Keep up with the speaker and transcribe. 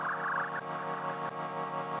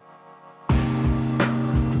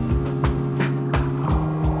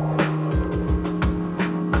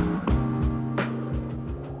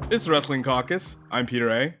It's Wrestling Caucus. I'm Peter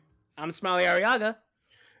A. I'm Smiley Arriaga.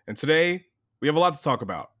 And today, we have a lot to talk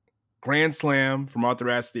about. Grand Slam from Arthur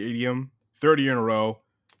Ashe Stadium, third year in a row.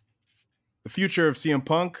 The future of CM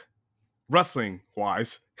Punk,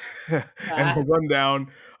 wrestling-wise. And we'll run down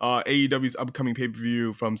AEW's upcoming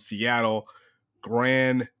pay-per-view from Seattle,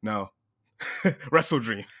 Wrestle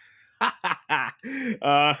Dream.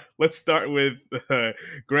 Let's start with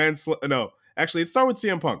Grand Slam. No, actually, let's start with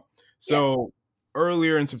CM Punk. So,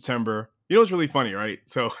 earlier in September, you know what's really funny, right?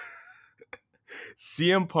 So,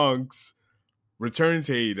 CM Punk's return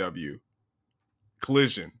to AEW,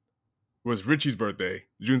 Collision, was Richie's birthday,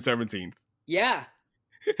 June 17th. Yeah.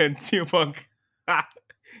 And CM Punk,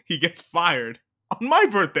 he gets fired on my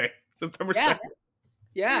birthday, September 2nd.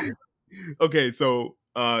 Yeah. Okay, so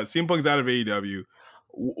CM Punk's out of AEW.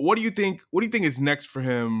 What do you think is next for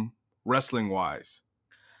him wrestling-wise?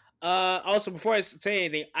 Also, before I say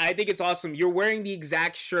anything, I think it's awesome. You're wearing the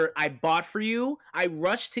exact shirt I bought for you. I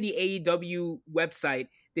rushed to the AEW website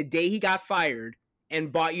the day he got fired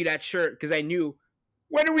and bought you that shirt because I knew,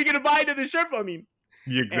 when are we going to buy another shirt from him?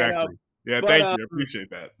 Exactly. Thank you. I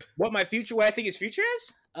appreciate that. What I think his future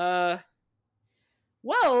is? Whether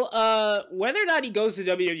or not he goes to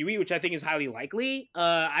WWE, which I think is highly likely,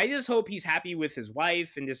 I just hope he's happy with his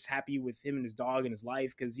wife and just happy with him and his dog and his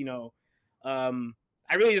life because,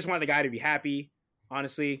 I really just want the guy to be happy,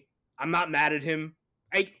 honestly. I'm not mad at him.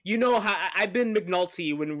 How I've been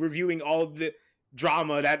McNulty when reviewing all the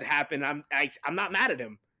drama that happened. I'm not mad at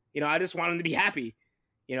him. I just want him to be happy.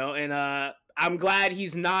 And I'm glad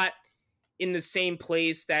he's not in the same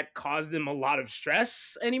place that caused him a lot of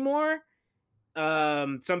stress anymore.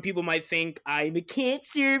 Some people might think I can't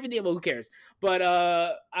serve them. Well, who cares? But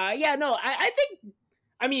I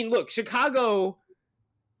think. Look, Chicago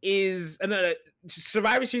is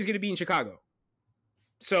Survivor Series going to be in Chicago.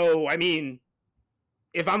 So,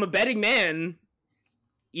 if I'm a betting man,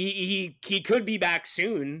 he could be back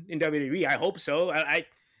soon in WWE. I hope so. I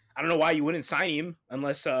don't know why you wouldn't sign him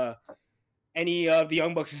unless any of the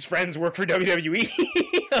Young Bucks' friends work for WWE.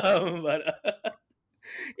 I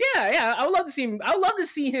would love to see him. I would love to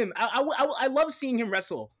see him. I love seeing him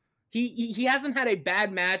wrestle. He hasn't had a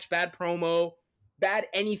bad match, bad promo, bad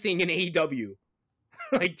anything in AEW.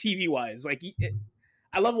 Like TV wise,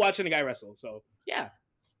 I love watching a guy wrestle. So yeah.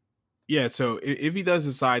 So if he does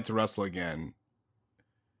decide to wrestle again,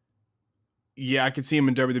 I could see him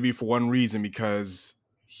in WWE for one reason because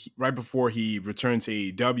right before he returned to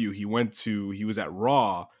AEW, he was at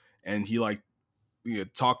Raw and he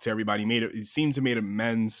talked to everybody. He seemed to made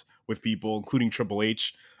amends with people, including Triple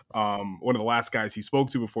H, one of the last guys he spoke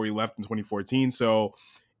to before he left in 2014. So.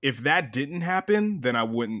 If that didn't happen, then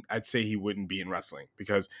I'd say he wouldn't be in wrestling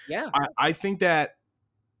because I think that,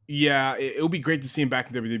 it would be great to see him back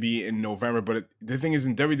in WWE in November. But the thing is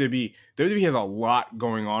in WWE has a lot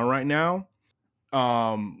going on right now.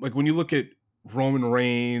 When you look at Roman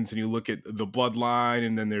Reigns and you look at the Bloodline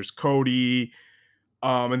and then there's Cody,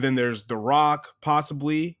 and then there's The Rock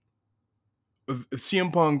possibly.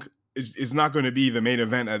 CM Punk is not going to be the main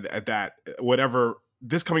event at that, whatever.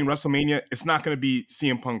 This coming WrestleMania, it's not going to be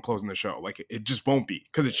CM Punk closing the show. It just won't be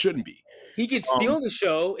because it shouldn't be. He could steal the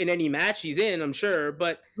show in any match he's in, I'm sure,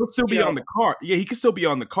 but he'll still be on the card. Yeah, he could still be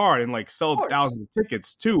on the card and sell thousands of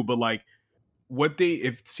tickets too. But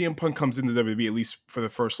if CM Punk comes into WWE at least for the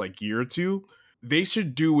first year or two, they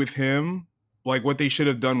should do with him what they should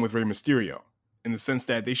have done with Rey Mysterio, in the sense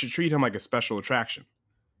that they should treat him like a special attraction.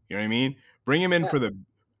 You know what I mean? Bring him in for the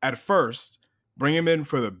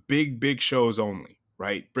big shows only.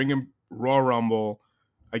 Right? Bring him Royal Rumble,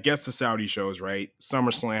 I guess the Saudi shows, right?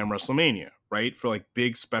 SummerSlam, WrestleMania, right? For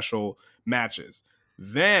big special matches.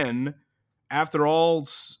 Then, after all,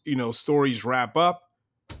 stories wrap up,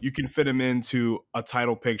 you can fit him into a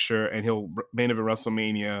title picture and he'll main event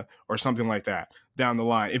WrestleMania or something like that down the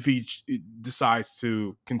line. If he decides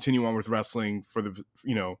to continue on with wrestling for the,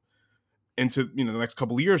 into, the next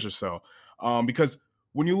couple of years or so. Because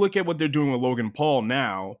when you look at what they're doing with Logan Paul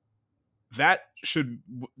now, that should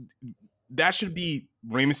be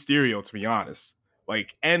Rey Mysterio, to be honest.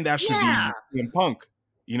 And that should be CM Punk.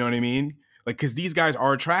 You know what I mean? Because these guys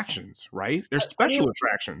are attractions, right? They're special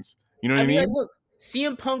attractions. You know what I mean? Look,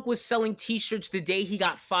 CM Punk was selling T-shirts the day he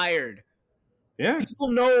got fired. Yeah,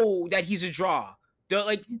 people know that he's a draw. They're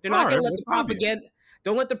not gonna let the propaganda.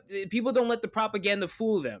 People don't let the propaganda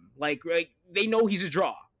fool them. They know he's a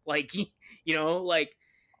draw.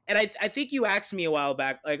 And I think you asked me a while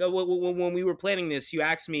back, when we were planning this, you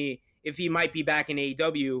asked me if he might be back in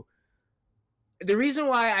AEW. The reason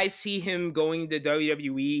why I see him going to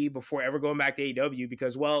WWE before ever going back to AEW,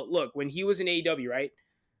 because, when he was in AEW, right?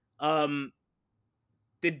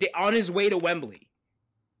 on his way to Wembley,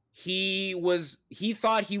 he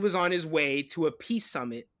thought he was on his way to a peace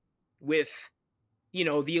summit with,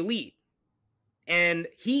 the elite, and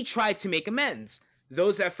he tried to make amends.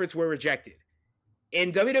 Those efforts were rejected.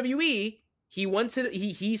 In WWE,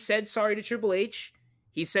 he said sorry to Triple H.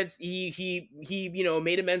 He said he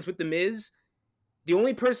made amends with The Miz. The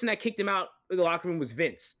only person that kicked him out of the locker room was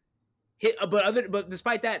Vince. But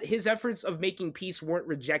despite that, his efforts of making peace weren't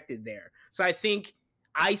rejected there. So I think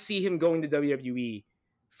I see him going to WWE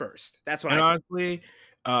first. That's what And I honestly,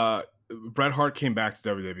 Bret Hart came back to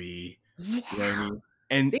WWE. think. You know what I Yeah. mean?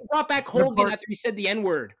 And They brought back Hogan after he said the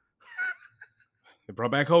N-word. they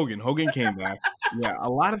brought back Hogan. Hogan came back. Yeah, a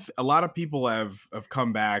lot of people have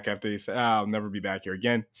come back after they said, I'll never be back here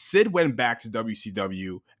again. Sid went back to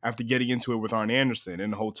WCW after getting into it with Arn Anderson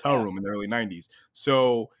in a hotel room in the early 90s.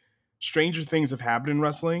 So stranger things have happened in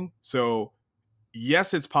wrestling. So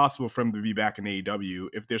yes, it's possible for him to be back in AEW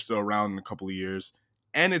if they're still around in a couple of years.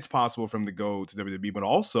 And it's possible for him to go to WWE. But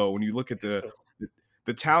also, when you look at the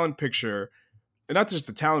talent picture, and not just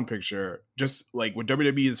the talent picture, just like what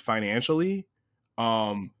WWE is financially,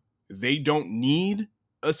 they don't need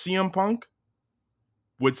a CM Punk.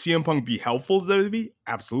 Would CM Punk be helpful to WWE?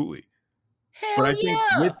 Absolutely. Hell But I think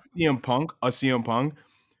yeah. with CM Punk,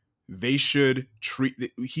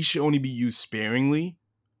 he should only be used sparingly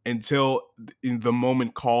until the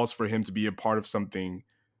moment calls for him to be a part of something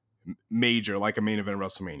major, like a main event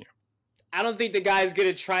WrestleMania. I don't think the guy's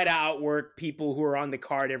gonna try to outwork people who are on the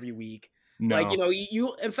card every week. No. Like,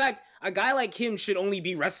 in fact, a guy like him should only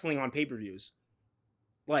be wrestling on pay-per-views.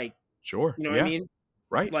 Like, Sure. you know what Yeah. I mean?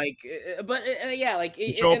 Right. Like, but yeah, like,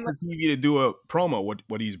 You show up and for TV to do a promo,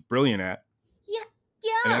 what he's brilliant at. And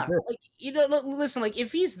yeah. that's it. Like, listen, like,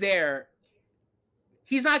 if he's there,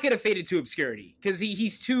 he's not gonna fade into obscurity because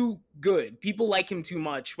he's too good. People like him too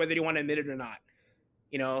much, whether they want to admit it or not.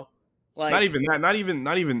 Like, Not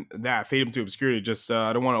even that. Fade him to obscurity. Just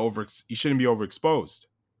I don't want to you shouldn't be overexposed.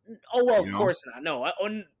 oh well, of course not. No,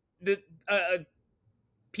 on the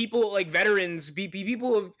people like veterans,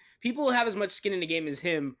 people who have as much skin in the game as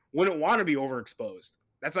him wouldn't want to be overexposed.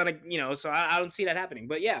 That's not so I don't see that happening.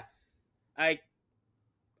 But yeah, I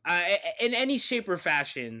in any shape or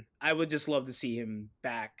fashion, I would just love to see him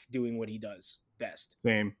back doing what he does best.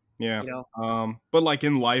 Same. Yeah. But like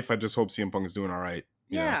in life, I just hope CM Punk is doing all right.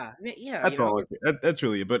 Yeah. That's all. That's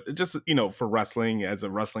really it. But just, for wrestling, as a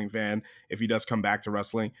wrestling fan, if he does come back to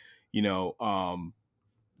wrestling,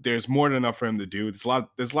 there's more than enough for him to do. There's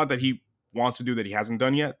a lot that he wants to do that he hasn't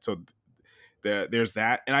done yet. So there's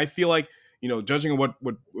that. And I feel like, judging on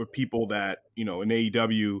what people that, in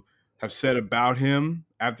AEW have said about him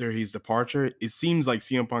after his departure, it seems like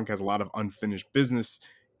CM Punk has a lot of unfinished business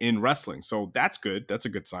in wrestling. So that's good. That's a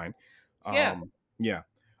good sign. Yeah.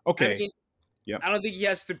 Okay. I mean, yep. I don't think he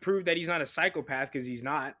has to prove that he's not a psychopath because he's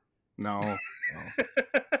not. No.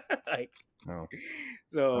 Like, no.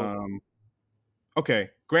 So. Okay.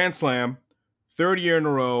 Grand Slam, third year in a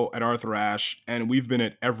row at Arthur Ashe, and we've been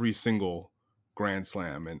at every single Grand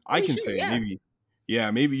Slam. And I can say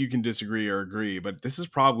maybe you can disagree or agree, but this has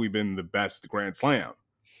probably been the best Grand Slam.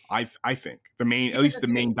 I think at least the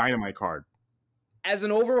main Dynamite card. As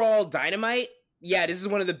an overall Dynamite, yeah, this is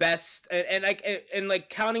one of the best. And like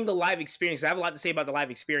counting the live experience, I have a lot to say about the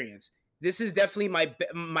live experience. This is definitely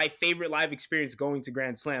my favorite live experience going to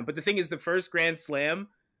Grand Slam. But the thing is, the first Grand Slam,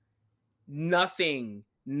 nothing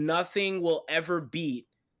will ever beat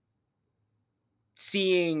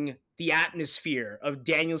seeing the atmosphere of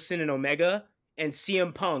Danielson and Omega and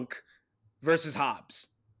CM Punk versus Hobbs.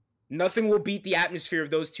 Nothing will beat the atmosphere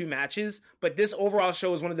of those two matches, but this overall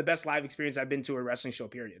show is one of the best live experiences I've been to a wrestling show,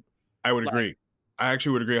 period. I would agree. I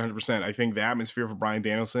actually would agree 100%. I think the atmosphere for Bryan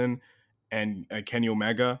Danielson and Kenny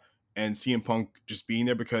Omega and CM Punk just being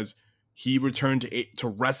there, because he returned to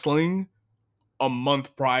wrestling a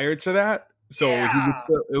month prior to that. So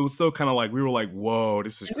it was still kind of like, we were like, whoa,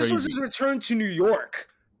 this is crazy. This was his return to New York.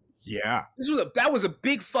 Yeah. That was a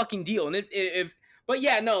big fucking deal. And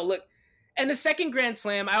look, and the second Grand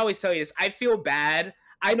Slam, I always tell you this, I feel bad.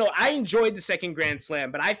 I know I enjoyed the second Grand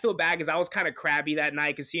Slam, but I feel bad because I was kind of crabby that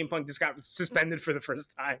night because CM Punk just got suspended for the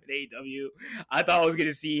first time in AEW. I thought I was going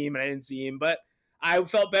to see him, and I didn't see him. But I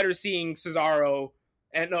felt better seeing Cesaro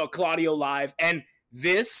and Claudio live. And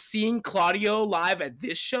seeing Claudio live at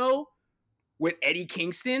this show with Eddie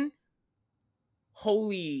Kingston,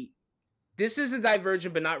 this is a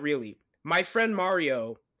divergent, but not really. My friend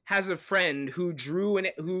Mario has a friend who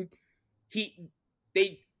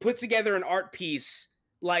they put together an art piece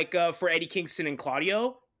for Eddie Kingston and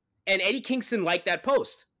Claudio, and Eddie Kingston liked that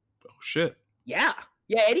post. Oh shit. Yeah.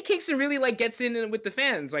 Yeah, Eddie Kingston really like gets in with the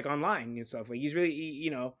fans, like online and stuff. Like he's really,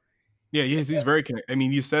 Yeah, he's very I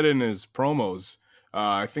mean, he said it in his promos.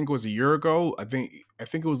 I think it was a year ago. I think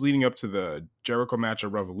it was leading up to the Jericho match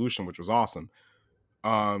at Revolution, which was awesome.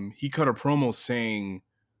 He cut a promo saying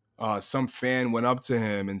some fan went up to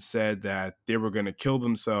him and said that they were going to kill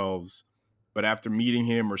themselves, but after meeting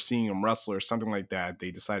him or seeing him wrestle or something like that,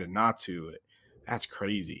 they decided not to. That's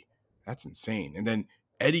crazy. That's insane. And then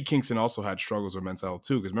Eddie Kingston also had struggles with mental health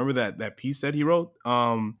too. Because remember that piece that he wrote?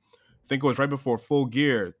 I think it was right before Full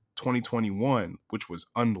Gear 2021, which was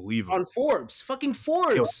on unbelievable. Forbes, fucking It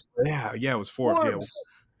Forbes, yeah, it was Forbes. Forbes.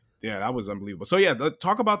 Yeah, that was unbelievable. So yeah,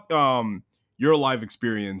 talk about your live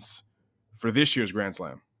experience for this year's Grand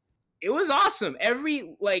Slam. It was awesome.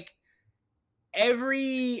 Every look,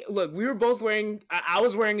 we were both wearing. I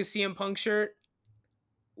was wearing a CM Punk shirt.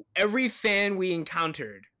 Every fan we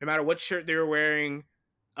encountered, no matter what shirt they were wearing,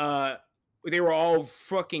 uh, they were all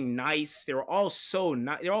fucking nice. They were all so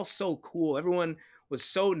nice. They're all so cool. Everyone was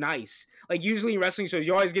so nice. Like usually in wrestling shows,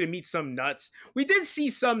 you always get to meet some nuts. We did see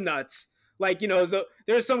some nuts. Like there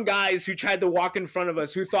are some guys who tried to walk in front of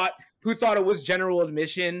us who thought it was general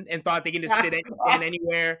admission and thought they could just stand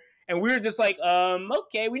anywhere. And we were just like,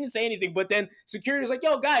 okay, we didn't say anything. But then security was like,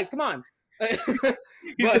 yo, guys, come on. But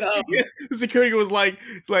The security was like,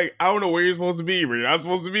 I don't know where you're supposed to be, but you're not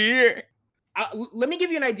supposed to be here. Let me give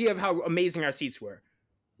you an idea of how amazing our seats were.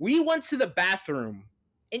 We went to the bathroom,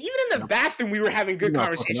 and even in the bathroom, we were having good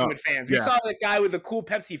conversation with fans. We saw the guy with the cool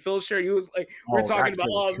Pepsi Phil shirt. He was like, we were talking about,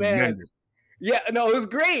 oh man, tremendous. Yeah, no, it was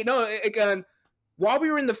great. No, while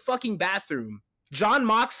we were in the fucking bathroom, John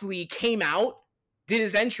Moxley came out, did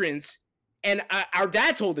his entrance, and our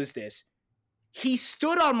dad told us this. He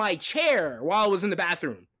stood on my chair while I was in the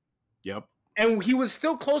bathroom. Yep. And he was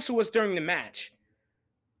still close to us during the match.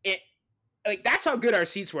 Like that's how good our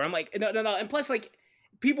seats were. I'm like, no. And plus, like,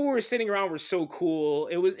 people who were sitting around were so cool.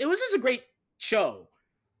 It was just a great show.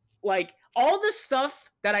 Like all the stuff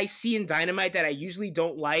that I see in Dynamite that I usually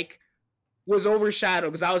don't like was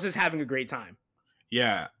overshadowed because I was just having a great time.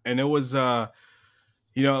 Yeah. And it was like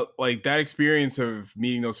that experience of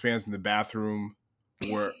meeting those fans in the bathroom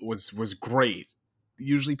was great.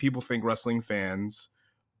 Usually people think wrestling fans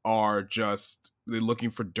are just they're looking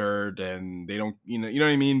for dirt and they don't, you know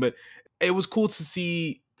what I mean? But it was cool to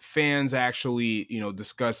see fans actually,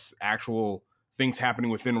 discuss actual things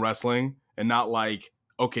happening within wrestling and not like,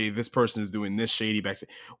 okay, this person is doing this shady backstage,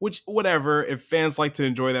 which whatever, if fans like to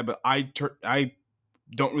enjoy that, but I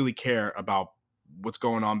don't really care about what's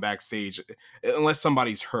going on backstage unless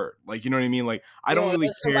somebody's hurt. Like, you know what I mean? Like, I don't really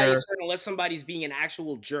care. Unless somebody's being an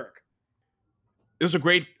actual jerk. It was a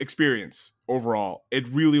great experience overall. It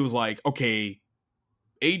really was like, okay,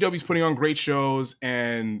 AEW's putting on great shows,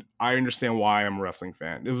 and I understand why I'm a wrestling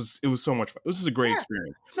fan. It was so much fun. This is a great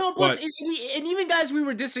experience. No, plus, and even guys we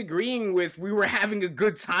were disagreeing with, we were having a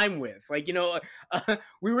good time with. Like,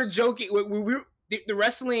 we were joking. The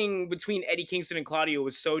wrestling between Eddie Kingston and Claudio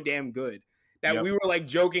was so damn good that we were like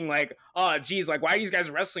joking, like, oh, geez, like, why are these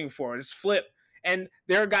guys wrestling for? Just flip. And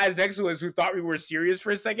there are guys next to us who thought we were serious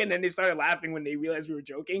for a second, and they started laughing when they realized we were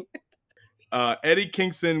joking. Eddie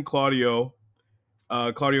Kingston, Claudio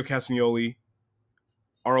Castagnoli,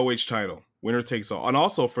 ROH title, winner takes all, and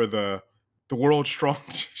also for the World Strong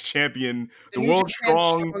Champion, the World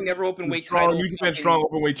Strong never open weight title, New Japan Strong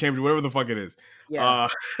Open Weight Champion, whatever the fuck it is. Yeah,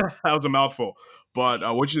 that was a mouthful. But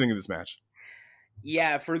what do you think of this match?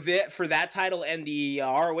 Yeah, for that title and the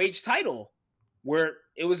ROH title, where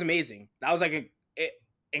it was amazing. That was like an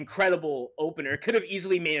incredible opener. It could have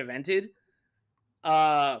easily main evented.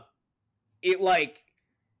 Oh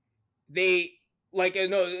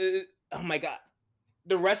my god,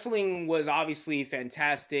 the wrestling was obviously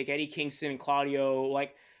fantastic. Eddie Kingston and Claudio,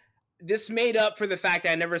 like, this made up for the fact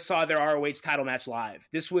that I never saw their ROH title match live.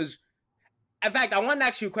 This was, in fact, I wanted to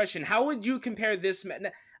ask you a question. How would you compare this?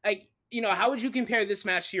 How would you compare this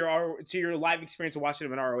match to your live experience of watching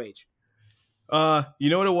them in ROH? You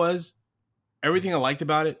know what it was? Everything I liked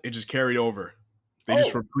about it, it just carried over. They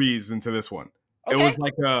just reprised into this one. Okay. It was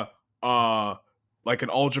like an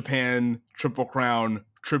All Japan Triple Crown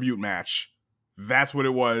tribute match. That's what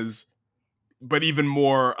it was, but even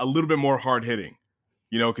more, a little bit more hard hitting.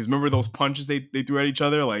 Because remember those punches they threw at each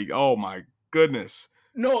other? Like, oh my goodness.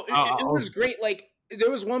 No, it was great. Like, there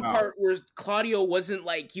was one part where Claudio wasn't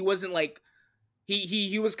like he was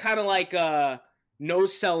kind of like no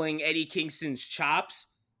selling Eddie Kingston's chops.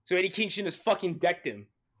 So Eddie Kingston just fucking decked him.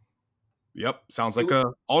 Yep, sounds like a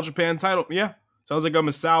All Japan title. Yeah, sounds like a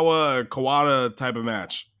Misawa Kawada type of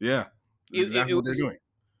match. Yeah, exactly what they're doing.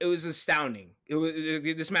 It was astounding.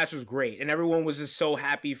 This match was great, and everyone was just so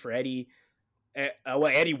happy for Eddie. Well,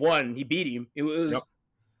 Eddie won. He beat him. It Yep.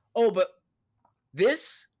 was but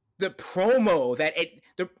the promo that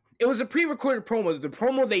it was a pre-recorded promo. The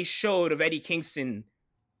promo they showed of Eddie Kingston,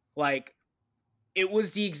 like, it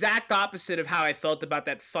was the exact opposite of how I felt about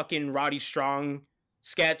that fucking Roddy Strong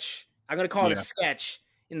sketch. I'm gonna call it a Yeah. sketch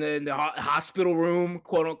in the hospital room,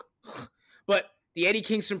 quote unquote. But the Eddie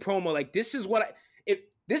Kingston promo, like, this is what if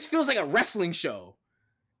this feels like a wrestling show.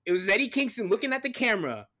 It was Eddie Kingston looking at the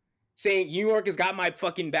camera, saying, "New York has got my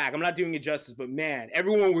fucking back." I'm not doing it justice, but man,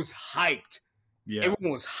 everyone was hyped. Yeah.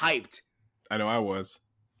 Everyone was hyped. I know I was.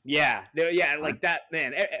 Yeah, like that,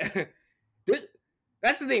 man.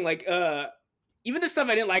 That's the thing. Like, even the stuff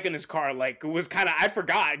I didn't like in his car, like, was kind of, I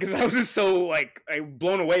forgot because I was just so like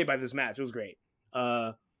blown away by this match. It was great.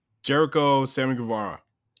 Jericho, Sammy Guevara.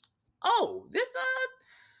 Oh, this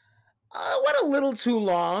went a little too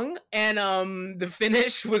long, and the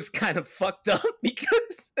finish was kind of fucked up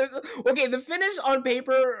because okay, the finish on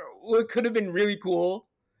paper could have been really cool,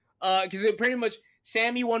 because it pretty much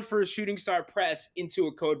Sammy won for a shooting star press into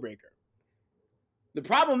a code breaker. The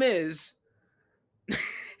problem is,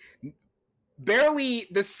 barely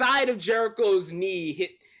the side of Jericho's knee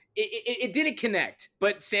hit. It didn't connect,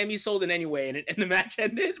 but Sammy sold it anyway, and the match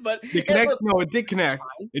ended. But it did connect.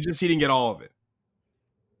 It just he didn't get all of it.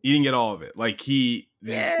 He didn't get all of it. Like he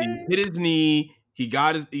hit his knee. He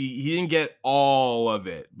didn't get all of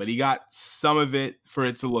it, but he got some of it for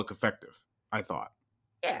it to look effective, I thought.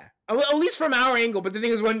 Yeah. At least from our angle, but the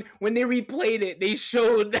thing is, when they replayed it, they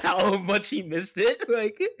showed how much he missed it.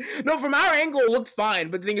 Like, no, from our angle, it looked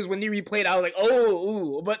fine. But the thing is, when they replayed, I was like,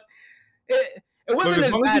 ooh. But it wasn't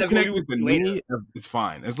as bad as what it was later. It's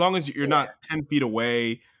fine as long as you're not 10 feet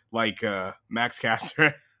away, like Max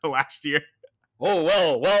Caster last year. Oh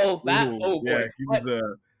well, that boy.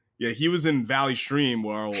 He was in Valley Stream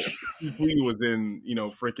while he was in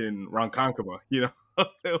freaking Ronkonkoma. It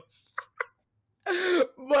was.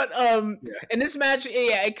 But in this match,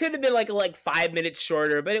 it could have been like 5 minutes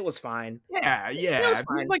shorter, but it was fine. Yeah.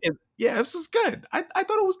 It was just good. I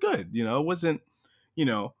thought it was good. It wasn't.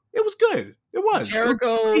 It was good. It was.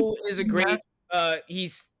 Jericho is a great.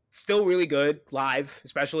 He's still really good live,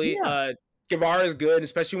 especially. Yeah. Guevara is good,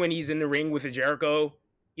 especially when he's in the ring with a Jericho.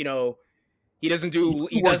 He doesn't do.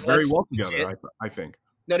 He does very well together. I think.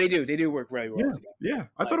 No, they do. They do work very well together. Yeah,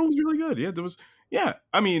 I thought it was really good. Yeah, there was. Yeah,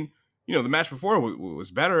 I mean, the match before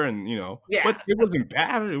was better, and but it wasn't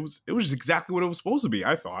bad. It was just exactly what it was supposed to be.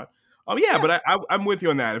 I thought. But I'm with you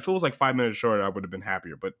on that. If it was like 5 minutes shorter, I would have been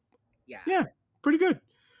happier. But yeah, pretty good.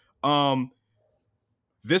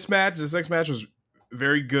 This next match was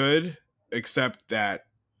very good, except that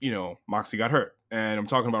Moxley got hurt, and I'm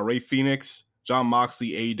talking about Rey Fenix, Jon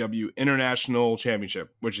Moxley, AEW International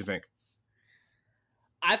Championship. What'd you think?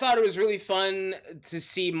 I thought it was really fun to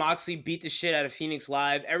see Moxley beat the shit out of Phoenix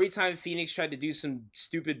live. Every time Phoenix tried to do some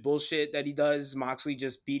stupid bullshit that he does, Moxley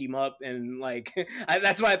just beat him up. And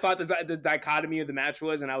that's what I thought the dichotomy of the match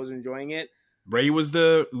was, and I was enjoying it. Ray was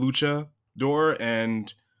the luchador,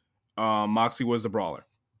 and Moxley was the brawler.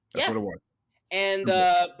 That's what it was. And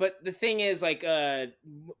but the thing is,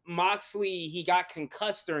 Moxley, he got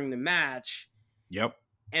concussed during the match. Yep.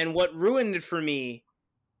 And what ruined it for me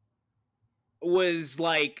was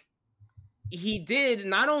he did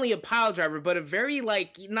not only a pile driver, but a very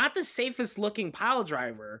not the safest looking pile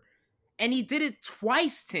driver, and he did it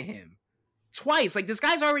twice to him. Twice. This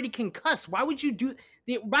guy's already concussed. Why would you do?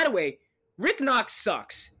 By the way, Rick Knox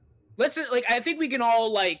sucks. Let's I think we can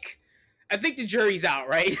all I think the jury's out,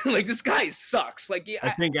 right? This guy sucks. I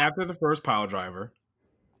think after the first pile driver,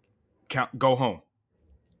 go home.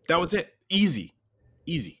 That was it. Easy.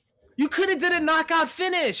 You could have did a knockout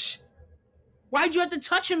finish. Why'd you have to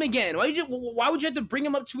touch him again? Why would you have to bring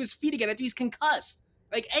him up to his feet again after he's concussed?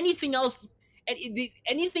 Anything else,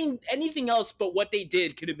 anything else but what they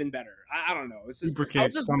did could have been better. I don't know. It's just I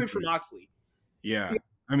was just good for Moxley. Yeah,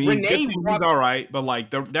 I mean, he's all right, but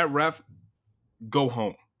that ref, go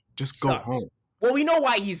home. Just go home. Well, we know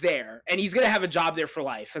why he's there, and he's gonna have a job there for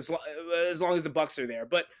life as long as the Bucks are there.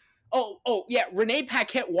 But yeah, Renee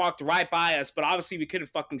Paquette walked right by us, but obviously we couldn't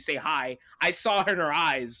fucking say hi. I saw her in her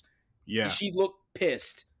eyes. Yeah, she looked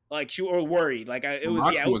pissed, or worried. It was.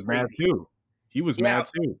 Moxley was mad too. He was mad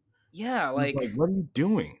too. Yeah, what are you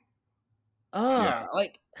doing? But other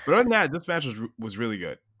than that, this match was really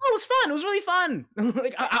good. Oh, it was fun. It was really fun.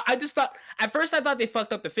 I just thought at first I thought they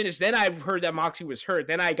fucked up the finish. Then I heard that Moxley was hurt.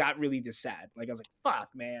 Then I got really just sad. I was like, "Fuck,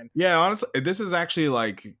 man." Yeah, honestly, this is actually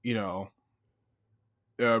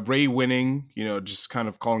Ray winning. Just kind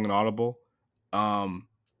of calling an audible.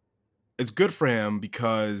 It's good for him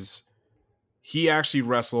because he actually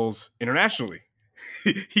wrestles internationally.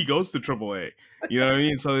 he goes to AAA. You know what I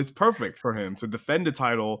mean? So it's perfect for him to defend the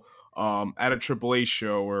title at a AAA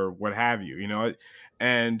show or what have you. You know,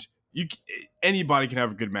 and you anybody can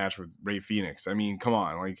have a good match with Ray Phoenix. I mean, come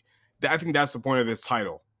on, like I think that's the point of this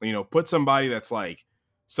title. You know, put somebody that's like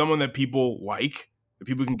someone that people like, that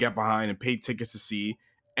people can get behind and pay tickets to see,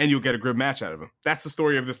 and you'll get a good match out of him. That's the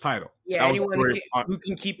story of this title. Yeah, That was the anyone story. who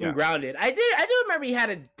can keep him Yeah. grounded. I do remember he had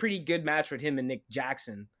a pretty good match with him and Nick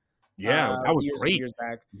Jackson. Yeah, that was Years great.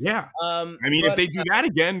 back. Yeah. I mean, if But they do that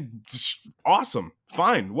again, just awesome.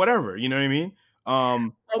 Fine, whatever. You know what I mean? And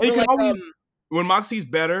you but can like always, when Moxie's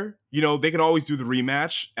better, you know, they can always do the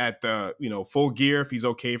rematch at the, you know, Full Gear if he's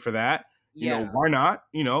okay for that. You know, yeah. why not?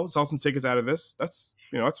 You know, sell some tickets out of this. That's,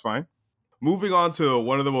 you know, that's fine. Moving on to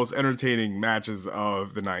one of the most entertaining matches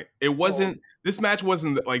of the night. It wasn't this match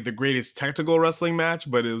wasn't like the greatest technical wrestling match,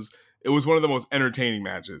 but it was one of the most entertaining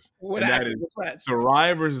matches. What And that happened? is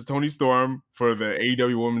Saraya versus Toni Storm for the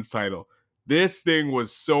AEW Women's title. This thing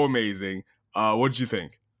was so amazing. What'd you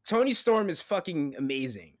think? Toni Storm is fucking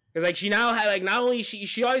amazing. Because like she now had like not only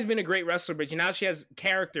she always been a great wrestler, but now she has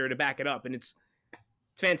character to back it up, and it's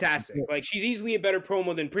fantastic. Like she's easily a better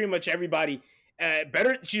promo than pretty much everybody.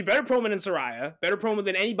 She's a better promo than Saraya, better promo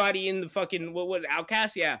than anybody in the fucking what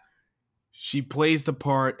Outcast. Yeah, She plays the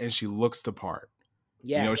part and she looks the part.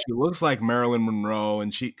 yeah. You know, she looks like Marilyn Monroe,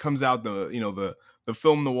 and she comes out the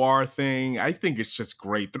film noir thing. I think it's just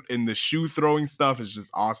great. And the shoe throwing stuff is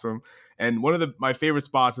just awesome. And one of my favorite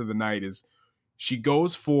spots of the night is she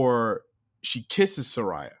kisses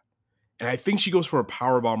Saraya. And I think she goes for a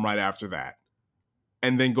powerbomb right after that.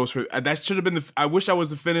 And then goes for that should have been I wish that was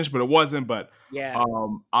the finish, but it wasn't. But Yeah.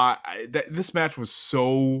 This match was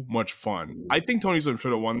so much fun. I think Toni Storm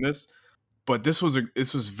should have won this, but this was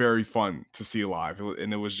very fun to see live,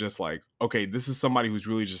 and it was just like, okay, this is somebody who's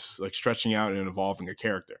really just like stretching out and evolving a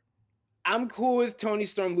character. I'm cool with Toni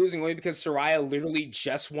Storm losing only because Saraya literally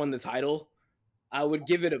just won the title. I would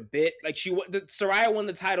give it a bit like Saraya won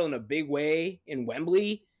the title in a big way in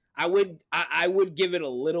Wembley. I would give it a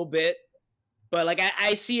little bit. But like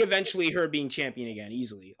I see eventually her being champion again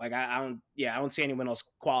easily. Like I don't see anyone else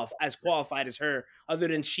as qualified as her other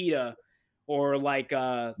than Sheeta or like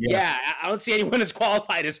I don't see anyone as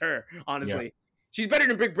qualified as her. Honestly, she's better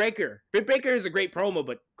than Britt Baker. Britt Baker is a great promo,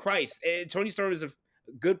 but Christ, Toni Storm is a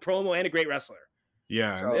good promo and a great wrestler.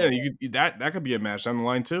 Yeah, So, that could be a match down the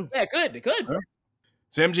line too. Yeah, good. Yeah.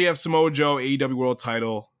 So MJF Samoa Joe AEW World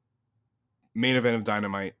Title main event of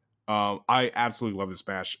Dynamite. I absolutely love this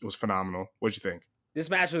match. It was phenomenal. What'd you think? This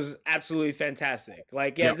match was absolutely fantastic.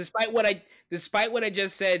 Like, yeah, despite what I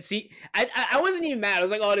just said, see, I wasn't even mad. I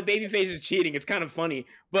was like, oh, the babyface is cheating. It's kind of funny,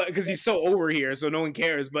 but because he's so over here, so no one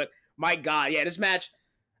cares. But my God, yeah, this match,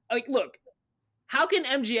 like, look, how can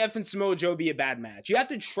MJF and Samoa Joe be a bad match? You have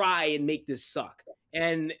to try and make this suck,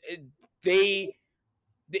 and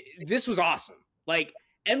this was awesome. Like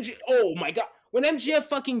oh my God. When MJF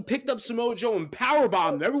fucking picked up Samoa Joe and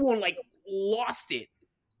powerbombed, everyone like lost it.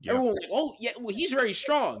 Yep. Everyone like, oh yeah, well he's very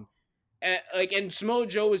strong. And Samoa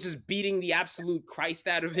Joe was just beating the absolute Christ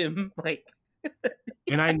out of him. Like,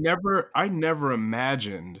 and I never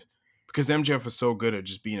imagined, because MJF was so good at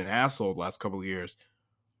just being an asshole the last couple of years.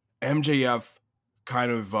 MJF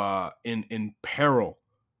kind of in peril,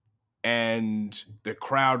 and the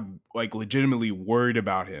crowd like legitimately worried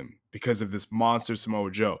about him because of this monster Samoa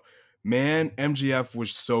Joe. Man, MJF was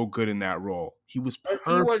so good in that role. He was perfect.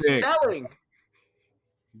 He was selling.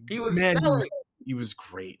 Selling. He was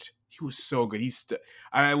great. He was so good.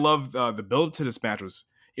 And I love the build to this match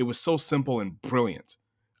it was so simple and brilliant.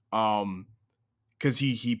 Because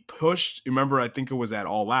he pushed. Remember, I think it was at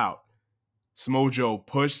All Out. Samoa Joe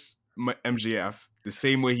pushed MJF the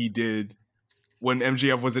same way he did when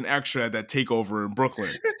MJF was an extra at that takeover in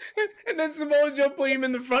Brooklyn. And then Samoa Joe put him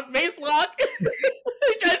in the front face lock.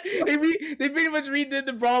 They pretty much redid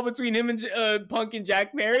the brawl between him and Punk and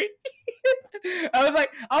Jack Perry. I was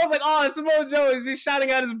like, oh, Samoa Joe is just shouting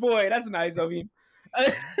at his boy. That's nice of him.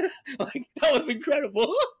 Like, that was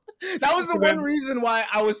incredible. That was the one reason why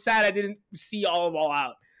I was sad I didn't see All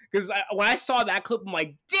Out. Because when I saw that clip, I'm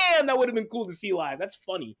like, damn, that would have been cool to see live. That's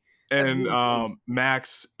funny. And really cool.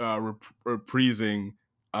 Max reprising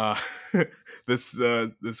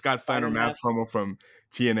the Scott Steiner match promo from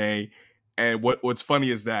TNA. And what's funny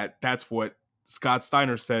is that's what Scott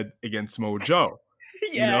Steiner said against Samoa Joe.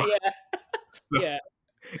 Yeah. So yeah.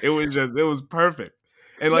 It was perfect.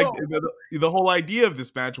 And like the whole idea of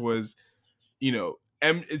this match was,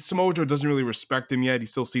 Samoa Joe doesn't really respect him yet. He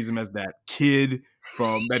still sees him as that kid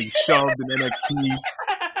that he shoved in NXT.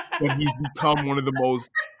 But he's become one of the most.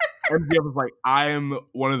 MJF was like, I am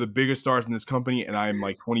one of the biggest stars in this company, and I am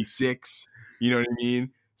like 26. You know what I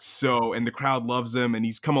mean? So, and the crowd loves him, and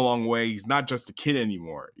he's come a long way. He's not just a kid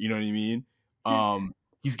anymore. You know what I mean?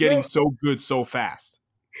 He's getting Yo, so good so fast.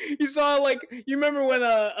 you saw like you remember when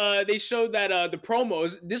they showed that the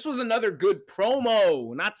promos. This was another good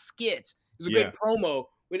promo, not skit. It was a Yeah, good promo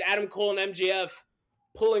with Adam Cole and MJF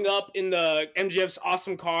pulling up in the MJF's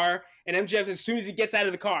awesome car, and MJF as soon as he gets out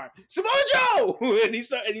of the car, Samoa Joe, and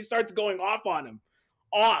he starts going off on him.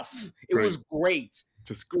 Off. It great, was great.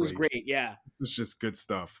 just It was great. great. Yeah. It's just good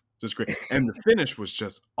stuff, just great. And the finish was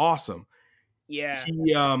just awesome. Yeah.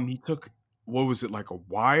 He took, what was it, like a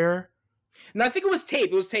wire? No, I think it was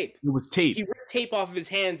tape. It was tape. It was tape. He ripped tape off of his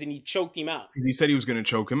hands and he choked him out. He said he was going to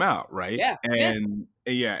choke him out, right? Yeah. And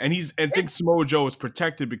yeah, and Yeah. think Samoa Joe was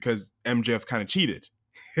protected because MJF kind of cheated.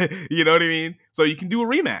 You know what I mean? So you can do a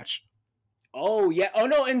rematch. Oh yeah. Oh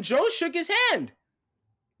no, and Joe shook his hand.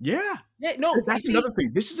 Yeah. Yeah, no, That's another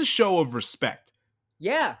thing. This is a show of respect.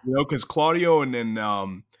 Yeah. You know, because Claudio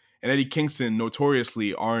and Eddie Kingston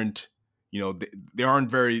notoriously aren't, they aren't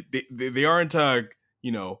very they aren't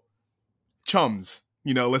you know, chums,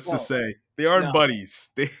 let's just No. say. They aren't No. buddies.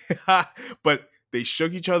 But they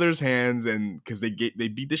shook each other's hands, and because they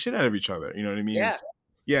beat the shit out of each other. You know what I mean?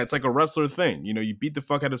 Yeah. It's like a wrestler thing. You beat the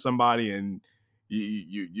fuck out of somebody, and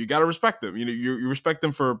you gotta respect them. You respect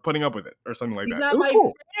them for putting up with it or something like He's that. not It was my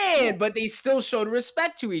cool. friend, but they still showed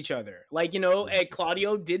respect to each other. Like,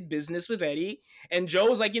 Claudio did business with Eddie, and Joe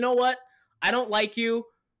was like, you know what? I don't like you,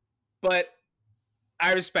 but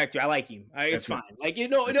I respect you. I like you. It's fine. Like, it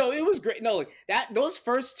was great. No, like those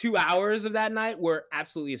first 2 hours of that night were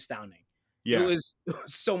absolutely astounding. Yeah. It was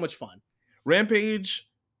so much fun. Rampage.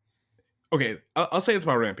 Okay, I'll say it's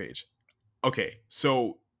about Rampage. Okay,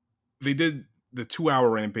 so they did the 2-hour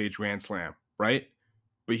Rampage Grand Slam, right?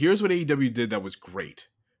 But here's what AEW did that was great,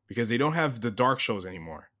 because they don't have the dark shows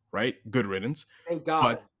anymore, right? Good riddance. Thank God.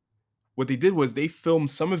 But what they did was they filmed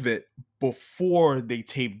some of it before they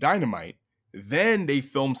taped Dynamite. Then they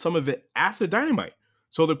filmed some of it after Dynamite.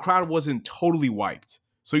 So the crowd wasn't totally wiped.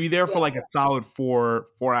 So you're there for like a solid 4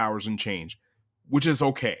 hours and change, which is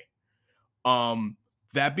okay.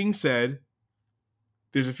 That being said,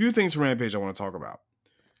 there's a few things from Rampage I want to talk about.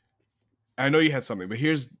 I know you had something, but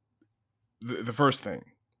here's the first thing.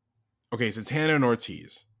 Okay, Santana and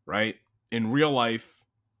Ortiz, right? In real life,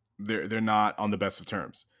 they're not on the best of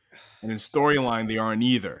terms. And in storyline, they aren't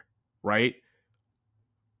either, right?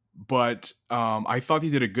 But I thought they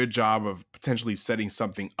did a good job of potentially setting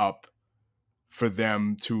something up for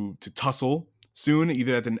them to tussle soon,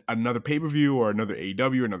 either at another pay-per-view or another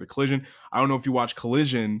AEW or another Collision. I don't know if you watch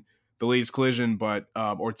Collision, the latest Collision, but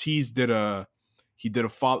Ortiz did a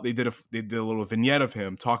little vignette of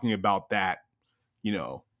him talking about that,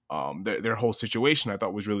 their whole situation. I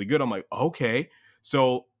thought was really good. I'm like, okay.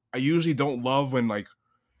 So I usually don't love when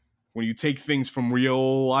you take things from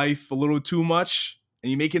real life a little too much and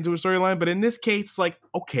you make it into a storyline. But in this case, it's like,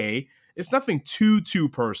 okay, it's nothing too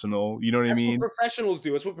personal. You know what I mean? That's what professionals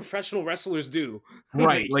do. It's what professional wrestlers do.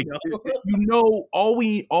 Right. Like, all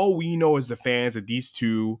we know as the fans that these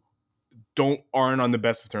two aren't on the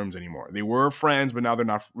best of terms anymore. They were friends, but now they're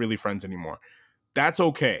not really friends anymore. That's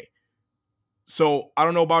okay. So I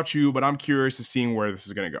don't know about you, but I'm curious to seeing where this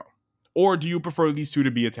is going to go. Or do you prefer these two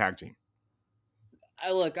to be a tag team?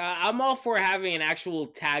 I'm all for having an actual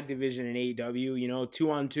tag division in AEW.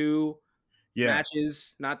 2-on-2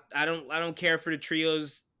 matches. I don't care for the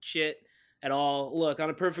trios shit at all. Look, on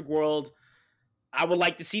a perfect world, I would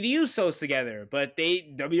like to see the Usos together, but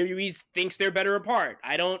WWE thinks they're better apart.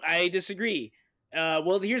 I disagree.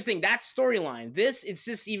 Well, here's the thing. That storyline. It's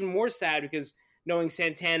just even more sad because knowing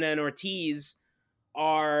Santana and Ortiz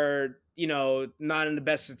are, not in the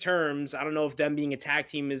best of terms. I don't know if them being a tag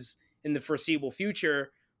team is in the foreseeable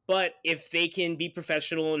future, but if they can be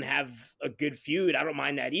professional and have a good feud, I don't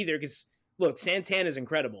mind that either. Because look, Santana's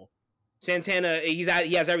incredible. Santana, he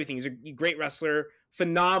has everything. He's a great wrestler,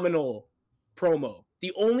 phenomenal promo.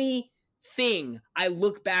 The only thing I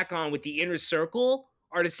look back on with the Inner Circle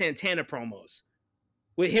are the Santana promos.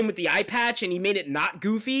 With him with the eye patch, and he made it not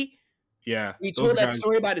goofy. Yeah. He told that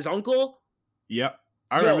story about his uncle. Yep.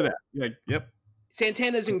 I remember that. Yep.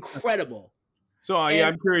 Santana's incredible. So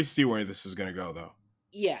I'm curious to see where this is going to go, though.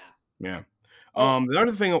 Yeah. Yeah. The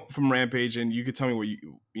other thing from Rampage, and you could tell me what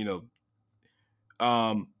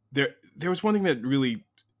there was one thing that really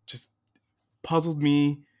just puzzled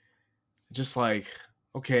me. Just like,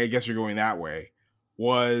 okay, I guess you're going that way.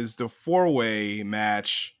 Was the 4-way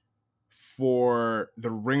match for the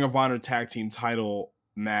Ring of Honor Tag Team title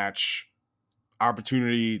match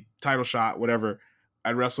opportunity, title shot, whatever,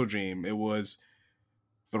 at Wrestle Dream. It was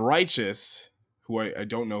the Righteous, who I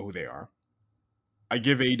don't know who they are, I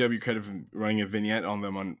give AEW credit for running a vignette on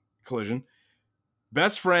them on Collision.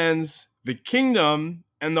 Best friends, the Kingdom,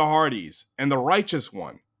 and the Hardys, and the Righteous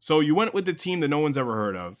One. So you went with the team that no one's ever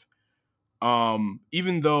heard of.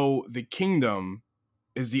 Even though the Kingdom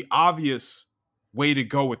is the obvious way to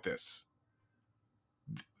go with this.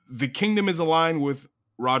 The Kingdom is aligned with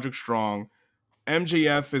Roderick Strong.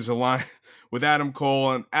 MJF is aligned with Adam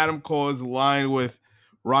Cole, and Adam Cole is aligned with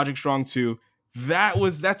Roderick Strong too.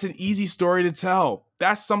 That's an easy story to tell.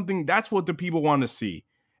 That's what the people want to see.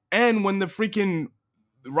 And when the freaking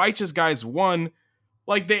Righteous guys won,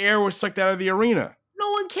 like the air was sucked out of the arena.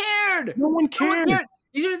 No one cared. No one cared.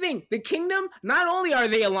 These are the thing. The Kingdom, not only are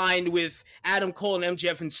they aligned with Adam Cole and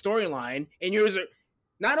MJF in storyline, and yours are,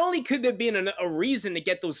 not only could there be a reason to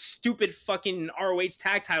get those stupid fucking ROH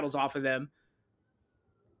tag titles off of them,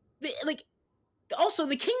 also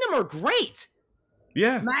the Kingdom are great.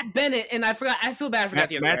 Yeah. Matt Bennett, and I feel bad for the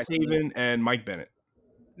other Matt guys. Taven and Mike Bennett.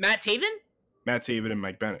 Matt Taven? Matt Taven and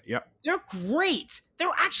Mike Bennett, yep. They're great.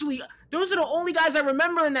 Those are the only guys I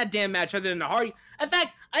remember in that damn match other than the Hardys. In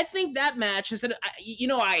fact, I think that match,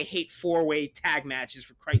 I hate 4-way tag matches,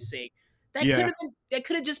 for Christ's sake. That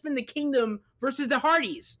could have just been the Kingdom versus the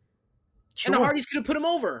Hardys. Sure. And the Hardys could have put them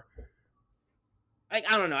over. Like,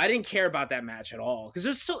 I don't know. I didn't care about that match at all. Because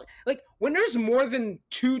there's when there's more than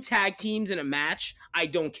 2 tag teams in a match, I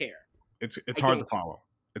don't care. It's hard to follow.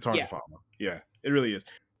 It's hard to follow. Yeah, it really is.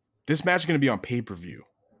 This match is going to be on pay-per-view.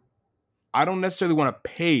 I don't necessarily want to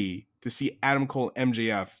pay to see Adam Cole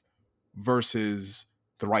MJF versus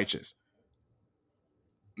the Righteous.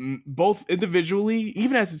 Both individually,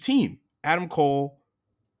 even as a team, Adam Cole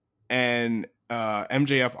and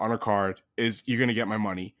MJF on a card you're going to get my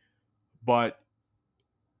money. But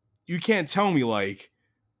you can't tell me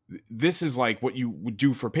this is what you would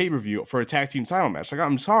do for pay-per-view for a tag team title match.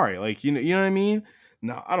 I'm sorry. You know what I mean?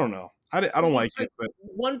 No, I don't know. I don't like it. But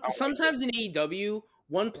sometimes in AEW,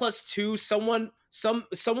 1+2,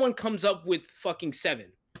 someone comes up with fucking 7.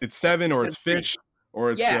 It's 7, or it's Fish,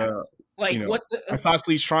 or it's what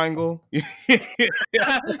Isosceles Triangle.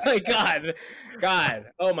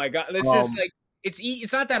 God, oh my God! It's just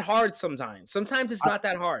it's not that hard sometimes. Sometimes it's not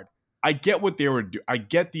that hard. I get what they were doing. I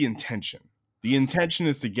get the intention. The intention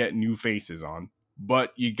is to get new faces on,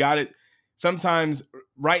 but you got it. Sometimes,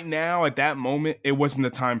 right now, at that moment, it wasn't the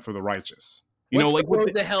time for the Righteous. What's the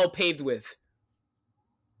road to hell paved with?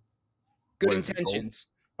 Good intentions.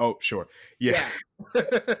 Oh, sure. Yeah.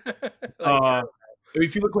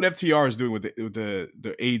 If you look what FTR is doing with the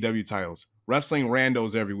AEW titles, wrestling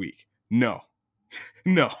randos every week. No.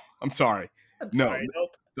 No. I'm sorry. Sorry.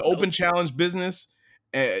 Nope. The open challenge business,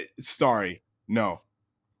 sorry. No.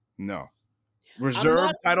 Reserve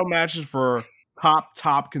title matches for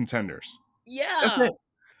top contenders. Yeah. That's it.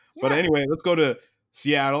 Yeah. But anyway, let's go to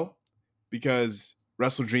Seattle, because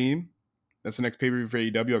Wrestle Dream, that's the next pay-per-view for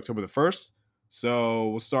AEW, October the 1st. So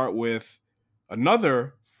we'll start with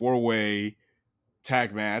another 4-way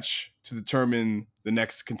tag match to determine the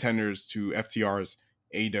next contenders to FTR's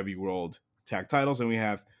AEW World Tag Titles. And we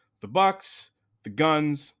have the Bucks, the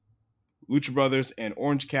Guns, Lucha Brothers, and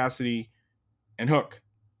Orange Cassidy and Hook.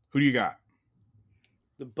 Who do you got?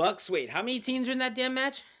 The Bucks. Wait, how many teams are in that damn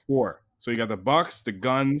match? 4. So you got the Bucks, the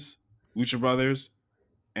Guns, Lucha Brothers,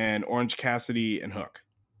 and Orange Cassidy and Hook.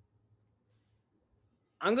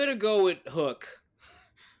 I'm going to go with Hook.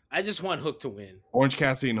 I just want Hook to win. Orange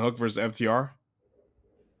Cassidy and Hook versus FTR?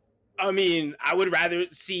 I mean, I would rather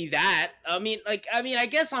see that. I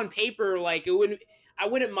guess on paper, I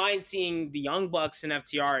wouldn't mind seeing the Young Bucks and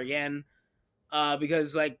FTR again.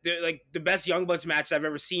 Because the best Young Bucks matches I've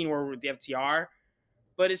ever seen were with the FTR.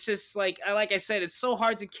 But it's just like I said, it's so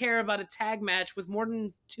hard to care about a tag match with more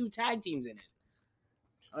than 2 tag teams in it.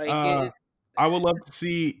 I would love to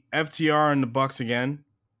see FTR and the Bucks again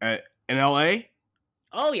in LA.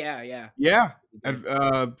 Oh yeah.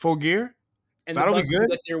 At Full Gear. And that'll be good.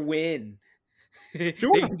 Get their win.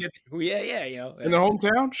 Sure. Yeah. In the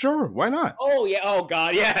hometown, sure. Why not? Oh yeah. Oh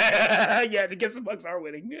god. Yeah. Yeah. I guess the Bucks are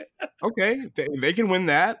winning. Okay, they can win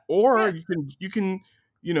that, or you can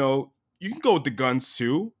go with the Guns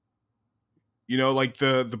too.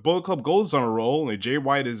 The Bullet Club Gold is on a roll, and Jay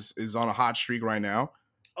White is on a hot streak right now.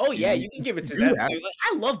 Oh yeah, you can give it to them too.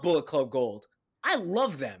 I love Bullet Club Gold. I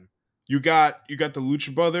love them. You got the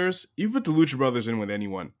Lucha Brothers. You put the Lucha Brothers in with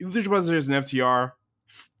anyone. Lucha Brothers and FTR,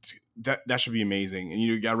 that should be amazing. And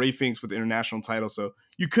you got Ray Finks with the international title, so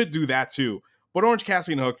you could do that too. But Orange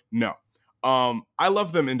Cassidy and Hook, no. I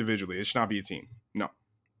love them individually. It should not be a team. No,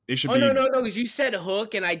 it should be. No. Because you said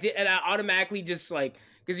Hook, and I automatically just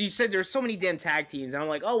because you said there's so many damn tag teams, and I'm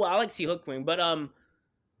like, oh well, I like to see Hook win, but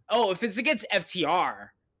if it's against FTR,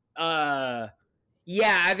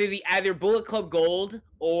 Yeah, either Bullet Club Gold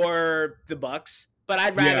or the Bucks, but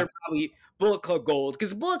I'd Yeah. rather probably Bullet Club Gold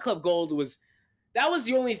because Bullet Club Gold was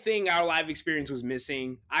the only thing our live experience was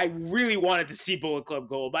missing. I really wanted to see Bullet Club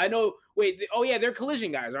Gold, but I know. Wait, oh yeah, they're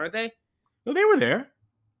Collision guys, aren't they? No, they were there.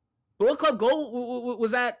 Bullet Club Gold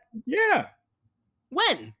was that Yeah.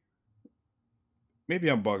 when? Maybe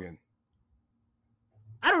I'm bugging.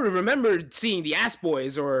 I don't remember seeing the Ass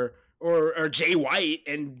Boys or Jay White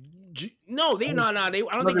and no, they no no they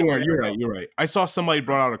I don't No, think they they were weren't. there. You're No. right. You're right. I saw somebody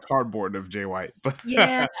brought out a cardboard of Jay White, but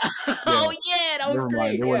Yeah. yeah, Oh yeah, that was never mind.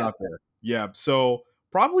 great. They were Yeah. not there. Yeah. So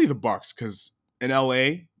probably the Bucks, because in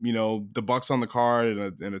LA, the Bucks on the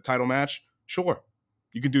card in a title match. Sure,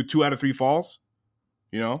 you can do 2 out of 3 falls.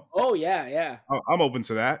 Oh yeah, yeah. I'm open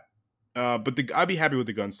to that. But I'd be happy with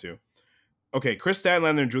the Guns too. Okay, Chris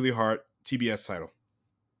Statlander and Julia Hart, TBS title.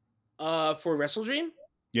 For Wrestle Dream,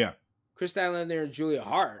 Yeah. Chris Statlander and Julia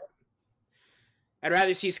Hart. I'd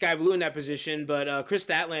rather see Sky Blue in that position, but Chris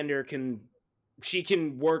Statlander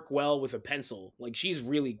can work well with a pencil. Like she's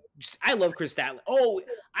really. I love Chris Statlander. Oh,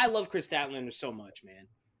 I love Chris Statlander so much, man.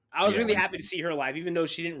 I was Yeah. really happy to see her live, even though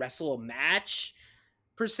she didn't wrestle a match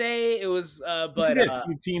per se. It was, She but did.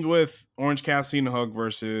 She teamed with Orange Cassidy and Hug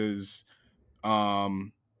versus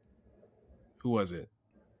who was it?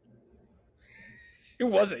 who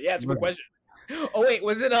was it? Yeah, it's a Who good was question. Oh wait,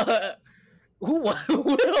 was it who was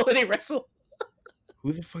who did they wrestle?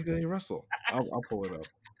 Who the fuck did they wrestle? I'll pull it up.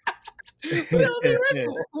 Who the hell did they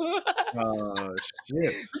wrestle?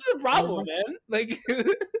 Shit. This is a problem, man. Like,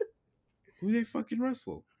 Who they fucking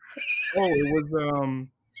wrestle? Oh, it was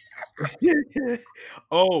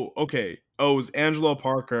oh, okay. Oh, it was Angelo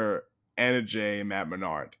Parker, Anna Jay, and Matt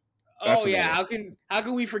Menard. That's oh what yeah, it how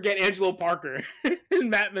can we forget Angelo Parker and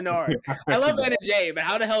Matt Menard? I love was. Anna Jay, but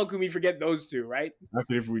how the hell can we forget those two, right? How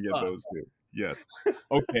could if we get those two? Yes.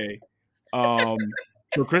 Okay. So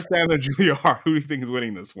Chris Statlander, Julia Hart, who do you think is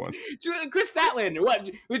winning this one? Chris Statlander. What?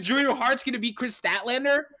 With Julia Hart's gonna be Chris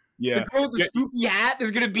Statlander? The Yeah. girl with the spooky hat is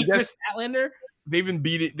gonna be Chris Statlander? They've been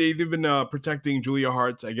protecting Julia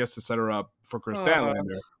Hart, I guess, to set her up for Chris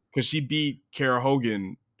Statlander, because she beat Kara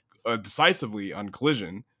Hogan decisively on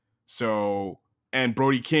Collision. So, and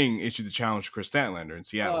Brody King issued the challenge to Chris Statlander in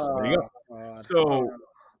Seattle. So there you go. God. So,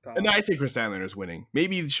 God. and I say Chris Statlander's winning.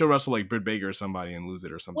 Maybe she'll wrestle like Britt Baker or somebody and lose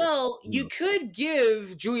it or something. Well, you could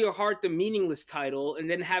give Julia Hart the meaningless title and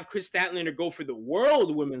then have Chris Statlander go for the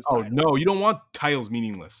World Women's title. No, you don't want titles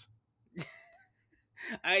meaningless.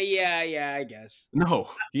 Yeah, I guess. No,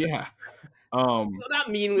 yeah. Not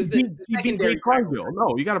meaningless. The secondary title.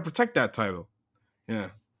 No, you got to protect that title.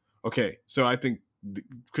 Yeah. Okay, so I think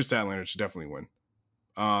Chris Statlander should definitely win.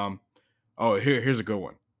 Here's a good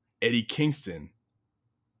one: Eddie Kingston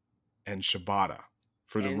and Shibata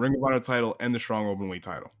for the Ring of Honor title and the Strong Openweight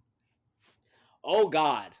title. Oh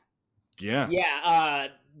God. Yeah. Yeah.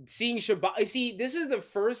 Seeing Shibata. See, this is the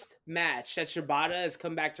first match that Shibata has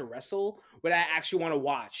come back to wrestle what I actually want to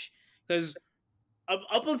watch, because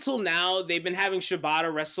up until now they've been having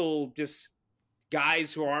Shibata wrestle just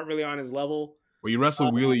guys who aren't really on his level. Well, you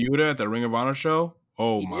wrestled Wheeler Yuta at the Ring of Honor show.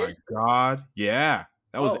 Oh my God! Yeah,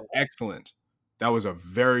 that was excellent. That was a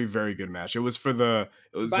very, very good match. It was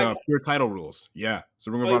pure title rules. Yeah,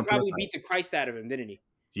 so Ring of Honor. He probably beat the Christ out of him, didn't he?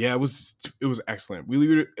 Yeah, it was excellent.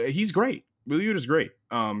 Wheeler Yuta, he's great. Wheeler Yuta's great.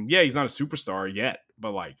 Yeah, he's not a superstar yet,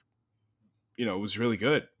 but it was really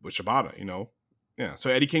good with Shibata. Yeah. So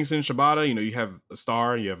Eddie Kingston and Shibata, you have a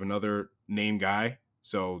star, you have another name guy,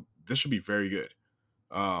 so this should be very good.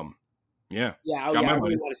 Yeah. Yeah, I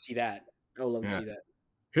really want to see that. I would love to see that.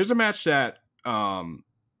 Here's a match that I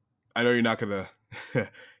know you're not gonna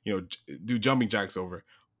do jumping jacks over,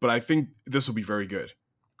 but I think this will be very good.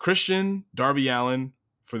 Christian Darby Allin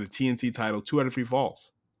for the TNT title, 2 out of 3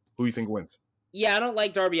 falls. Who do you think wins? Yeah, I don't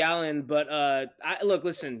like Darby Allin, but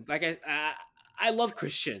listen, like I love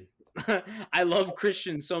Christian. I love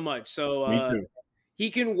Christian so much. So Me too. He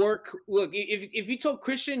can work. Look, if you told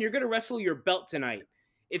Christian you're gonna wrestle your belt tonight,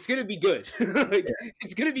 it's gonna be good.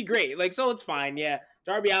 It's gonna be great. So it's fine. Yeah,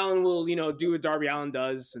 Darby Allin will do what Darby Allin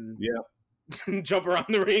does and jump around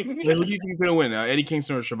the ring. Who do you think is gonna win? Eddie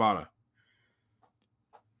Kingston or Shibata?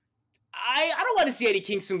 I don't want to see Eddie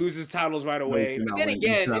Kingston lose his titles right away. But then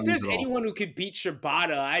again, if there's anyone who could beat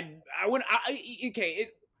Shibata, I would.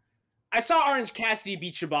 I saw Orange Cassidy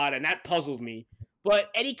beat Shibata, and that puzzled me. But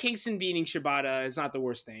Eddie Kingston beating Shibata is not the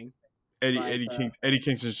worst thing. Eddie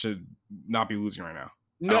Kingston should not be losing right now.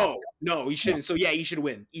 No, he shouldn't. So yeah, he should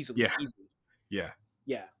win easily. Yeah. Easily. Yeah.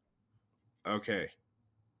 Okay.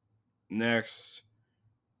 Next.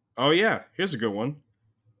 Oh yeah, here's a good one.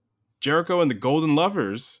 Jericho and the Golden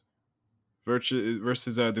Lovers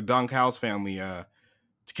versus the Don Callis family,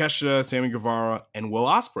 Takeshita, Sammy Guevara, and Will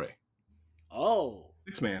Ospreay. Oh,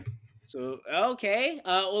 6-man. so okay.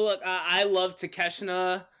 Well, look, I love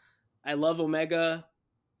Takeshita. I love Omega.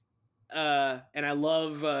 And I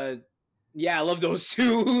love, yeah, I love those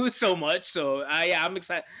two so much. So, yeah, I'm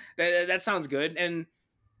excited. That sounds good. And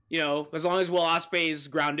as long as Will Ospreay is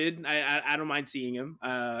grounded, I don't mind seeing him. Who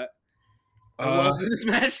Uh, else in this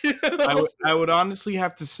match? I would honestly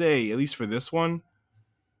have to say, at least for this one,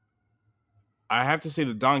 I have to say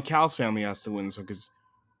the Don Callis family has to win this one because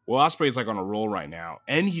Will Ospreay is like on a roll right now,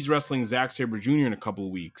 and he's wrestling Zack Sabre Jr. in a couple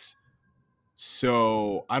of weeks.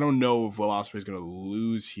 So I don't know if Will Ospreay is going to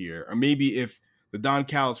lose here, or maybe if the Don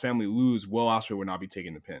Callis family lose, Will Ospreay would not be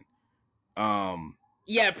taking the pin.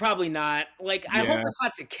 Yeah, probably not. Like, I hope Yeah, it's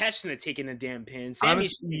not Takeshita taking a damn pin. Sammy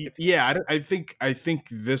should take the honestly, pin. yeah, I think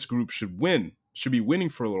this group should win, should be winning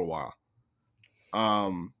for a little while.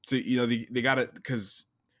 So they got it because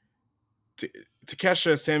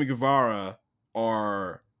Takesha, Sammy Guevara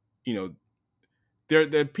are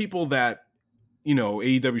they're people that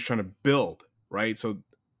AEW is trying to build, right? So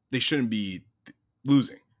they shouldn't be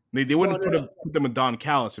losing. They No, wouldn't no, no. put them with Don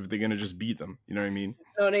Callis if they're gonna just beat them. You know what I mean?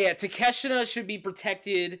 No, no, yeah. Takeshita should be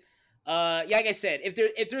protected. Yeah, like I said,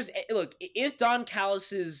 if Don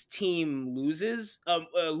Callis's team loses,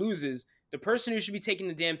 the person who should be taking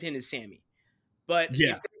the damn pin is Sammy. But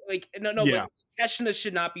Yeah, if no, yeah. but Keshina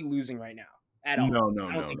should not be losing right now at all. No, no,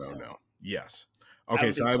 I don't no, think no, so. no. Yes. I Okay,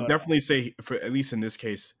 don't so think I so would at all. definitely say, for at least in this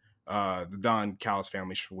case, the Don Callis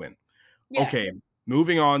family should win. Yeah, Okay,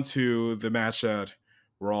 moving on to the match that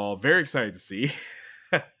we're all very excited to see.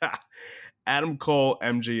 Adam Cole,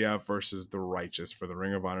 MJF versus The Righteous for the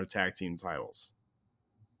Ring of Honor Tag Team titles.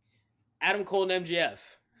 Adam Cole and MJF.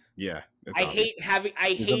 Yeah, it's I obvious. hate having.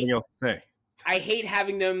 There's nothing else to say. I hate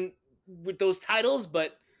having them with those titles,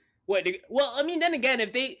 but what? Well, I mean, then again,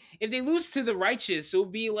 if they lose to the Righteous, it'll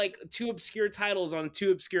be like two obscure titles on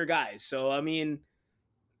two obscure guys. So I mean,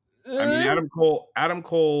 I mean, Adam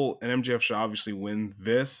Cole, and MJF should obviously win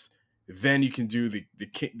this. Then you can do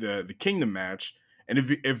the Kingdom match, and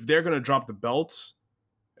if they're gonna drop the belts,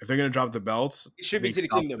 it should be they to the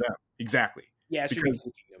drop Kingdom. them exactly Yeah, it should be to because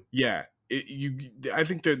the Kingdom. yeah, I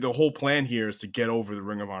think the whole plan here is to get over the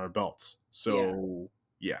Ring of Honor belts. Yeah. So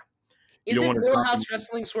yeah, you Is don't it want to drop Wheelhouse anything.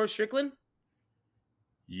 Wrestling Swerve Strickland?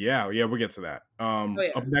 Yeah, we'll get to that. Oh yeah.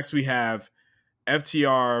 Up next we have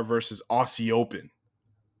FTR versus Aussie Open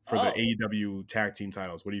for the Oh. AEW tag team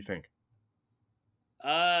titles. What do you think?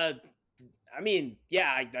 I mean,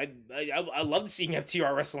 yeah, I love seeing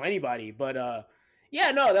FTR wrestle anybody, but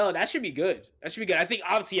yeah, no, that should be good. That should be good. I think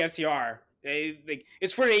obviously FTR,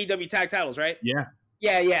 it's for the AEW tag titles, right? Yeah.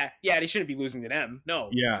 Yeah. They shouldn't be losing to them. No,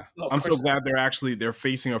 Yeah, no, of I'm so course not. glad they're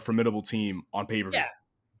facing a formidable team on pay per view.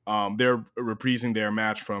 Yeah, They're reprising their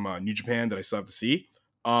match from New Japan that I still have to see.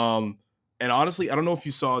 And honestly, I don't know if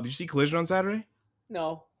you saw. Did you see Collision on Saturday?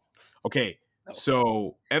 no. Okay, No.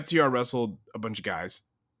 so FTR wrestled a bunch of guys,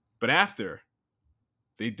 but after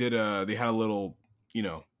they had a little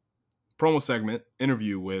promo segment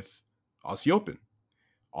interview with Aussie Open.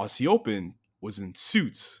 Aussie Open was in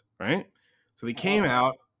suits, right? So they came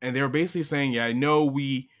out and they were basically saying, "Yeah, I know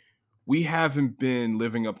we haven't been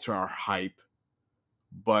living up to our hype,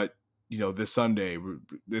 but this Sunday we're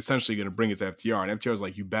essentially going to bring it to FTR." And FTR is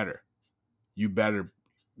like, "You better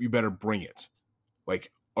bring it,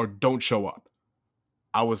 like, or don't show up."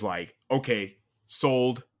 I was like, "Okay,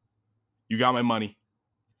 sold. You got my money.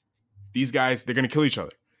 These guys, they're going to kill each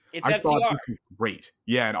other." It's I thought FTR. this was great.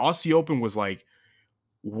 Yeah, and Aussie Open was like,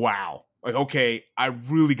 wow. Like, okay, I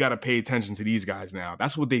really got to pay attention to these guys now.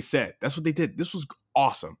 That's what they said. That's what they did. This was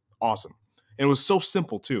awesome. Awesome. And it was so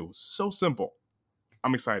simple, too. So simple.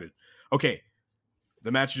 I'm excited. Okay,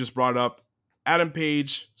 the match you just brought up, Adam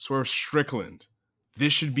Page, Swerve Strickland.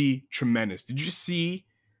 This should be tremendous. Did you see,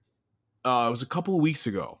 it was a couple of weeks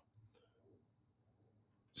ago,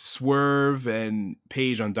 Swerve and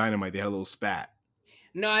Page on Dynamite, they had a little spat.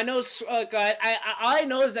 No, I know. All I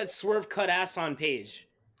know is that Swerve cut ass on Page.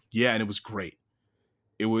 Yeah, and it was great.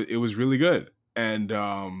 It was really good. And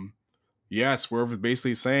yeah, Swerve was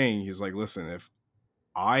basically saying, he's like, "Listen, if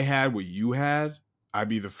I had what you had, I'd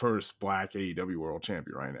be the first black AEW world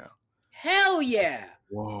champion right now." Hell yeah.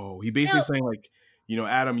 Whoa. He basically saying, like,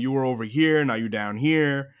 Adam, you were over here, now you're down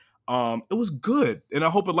here. It was good. And I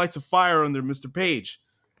hope it lights a fire under Mr. Page.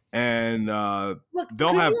 And Look,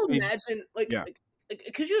 they'll have you imagine yeah.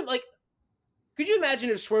 could you imagine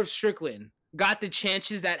if Swerve Strickland got the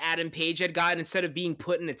chances that Adam Page had got instead of being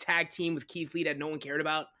put in a tag team with Keith Lee that no one cared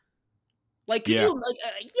about? Like, could Yeah.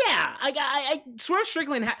 you Swerve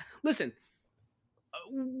Strickland listen,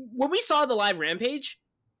 when we saw the live Rampage,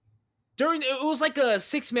 it was like a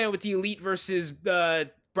 6-man with the Elite versus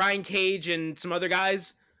Brian Cage and some other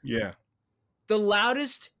guys. Yeah. The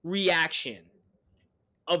loudest reaction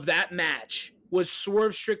of that match was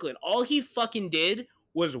Swerve Strickland. All he fucking did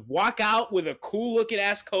was walk out with a cool looking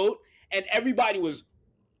ass coat, and everybody was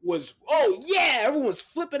oh yeah, everyone was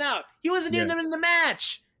flipping out. He wasn't Yeah. even in the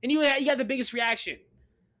match, and he had the biggest reaction.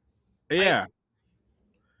 Yeah.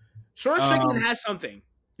 Swerve Strickland has something.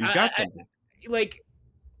 He's got something.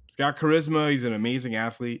 He's got charisma. He's an amazing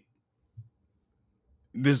athlete.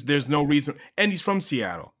 There's no reason, and he's from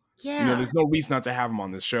Seattle. Yeah. There's no reason not to have him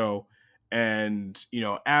on this show. And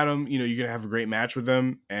Adam, you're gonna have a great match with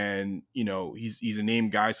him, and he's a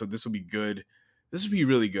named guy, so this will be good. This will be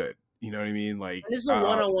really good. You know what I mean? Like, and this is a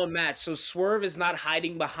one-on-one match, so Swerve is not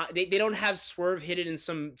hiding behind. They don't have Swerve hidden in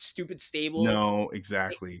some stupid stable. No,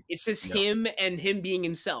 exactly. It's just him and him being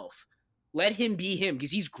himself. Let him be him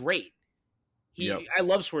because he's great. I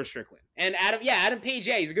love Swerve Strickland and Adam Page.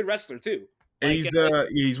 Yeah, he's a good wrestler too. And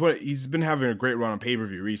he's been having a great run on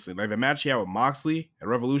pay-per-view recently. Like the match he had with Moxley at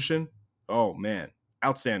Revolution. Oh man,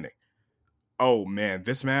 outstanding. Oh man,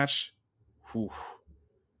 this match,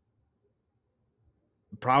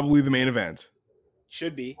 probably the main event.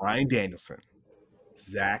 Should be. Bryan Danielson,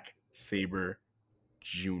 Zack Sabre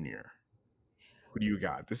Jr. Who do you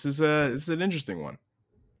got? This is an interesting one.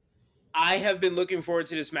 I have been looking forward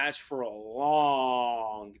to this match for a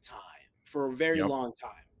long time. For a very long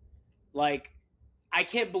time. Like, I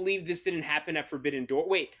can't believe this didn't happen at Forbidden Door.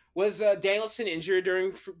 Wait, was Danielson injured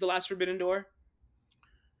during the last Forbidden Door?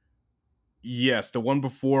 Yes, the one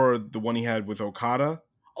before the one he had with Okada.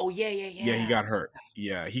 Oh, yeah. Yeah, he got hurt.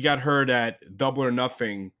 Yeah, he got hurt at Double or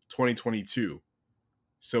Nothing 2022.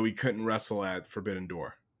 So he couldn't wrestle at Forbidden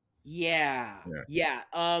Door. Yeah.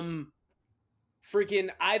 Freaking,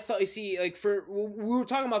 I thought, you see, like, we were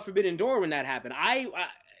talking about Forbidden Door when that happened. I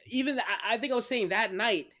think I was saying that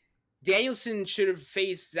night, Danielson should have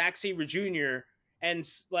faced Zack Sabre Jr. and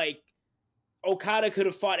like Okada could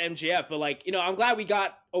have fought MJF, but like, I'm glad we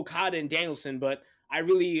got Okada and Danielson, but I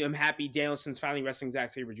really am happy Danielson's finally wrestling Zack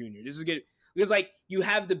Sabre Jr. This is good because like you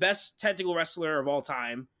have the best technical wrestler of all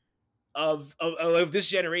time of this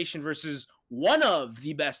generation versus one of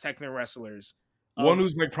the best technical wrestlers. One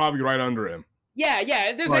who's like probably right under him. Yeah.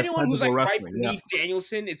 If there's anyone who's like right beneath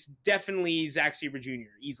Danielson, it's definitely Zack Sabre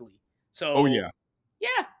Jr. easily. So. Oh yeah.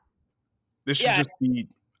 Yeah. This should just be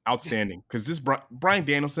outstanding because this Bryan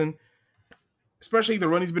Danielson, especially the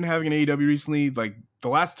run he's been having in AEW recently, like the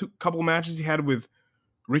last couple matches he had with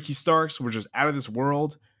Ricky Starks were just out of this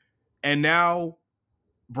world, and now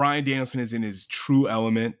Bryan Danielson is in his true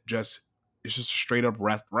element. It's just a straight up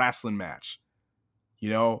wrestling match.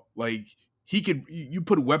 Like you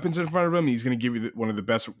put weapons in front of him, he's going to give you one of the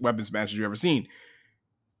best weapons matches you've ever seen.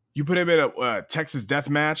 You put him in a Texas death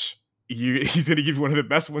match. He's going to give you one of the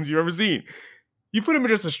best ones you've ever seen. You put him in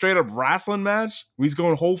just a straight up wrestling match when he's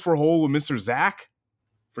going hole for hole with Mr. Zack.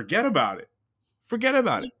 Forget about it.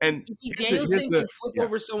 And you see, Danielson can flip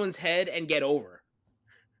over someone's head and get over.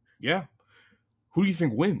 Yeah. Who do you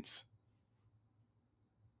think wins?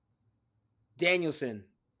 Danielson.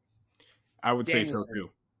 I would say so too.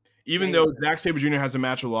 Even though Zack Sabre Jr. has a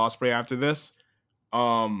match with Ospreay after this,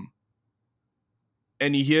 and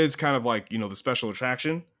he is kind of like, the special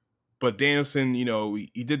attraction. But Danielson,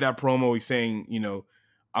 he did that promo. He's saying,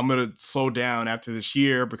 I'm going to slow down after this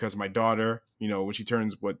year because my daughter, when she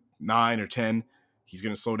turns, 9 or 10, he's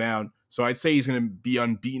going to slow down. So I'd say he's going to be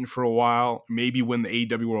unbeaten for a while, maybe win the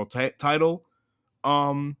AEW World title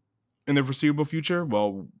in the foreseeable future.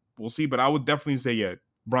 Well, we'll see. But I would definitely say,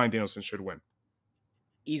 Bryan Danielson should win.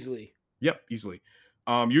 Easily. Yep, easily.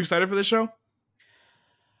 You excited for this show?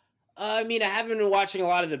 I mean, I haven't been watching a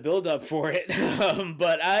lot of the build-up for it,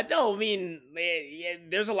 but no, I mean,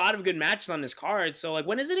 there's a lot of good matches on this card. So, like,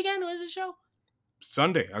 when is it again? When is the show?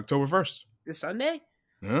 Sunday, October 1st. This Sunday?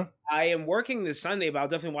 Yeah. I am working this Sunday, but I'll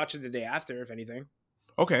definitely watch it the day after, if anything.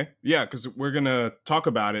 Okay, yeah, because we're going to talk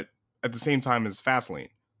about it at the same time as Fastlane.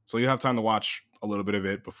 So you have time to watch a little bit of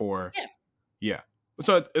it before. Yeah.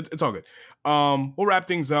 So it's all good. We'll wrap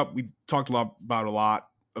things up. We talked about a lot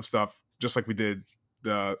of stuff, just like we did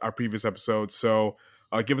our previous episode. So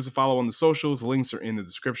give us a follow on the socials. The links are in the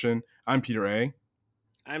description. I'm Peter A.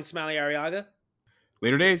 I'm Smiley Arriaga.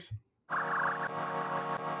 Later days.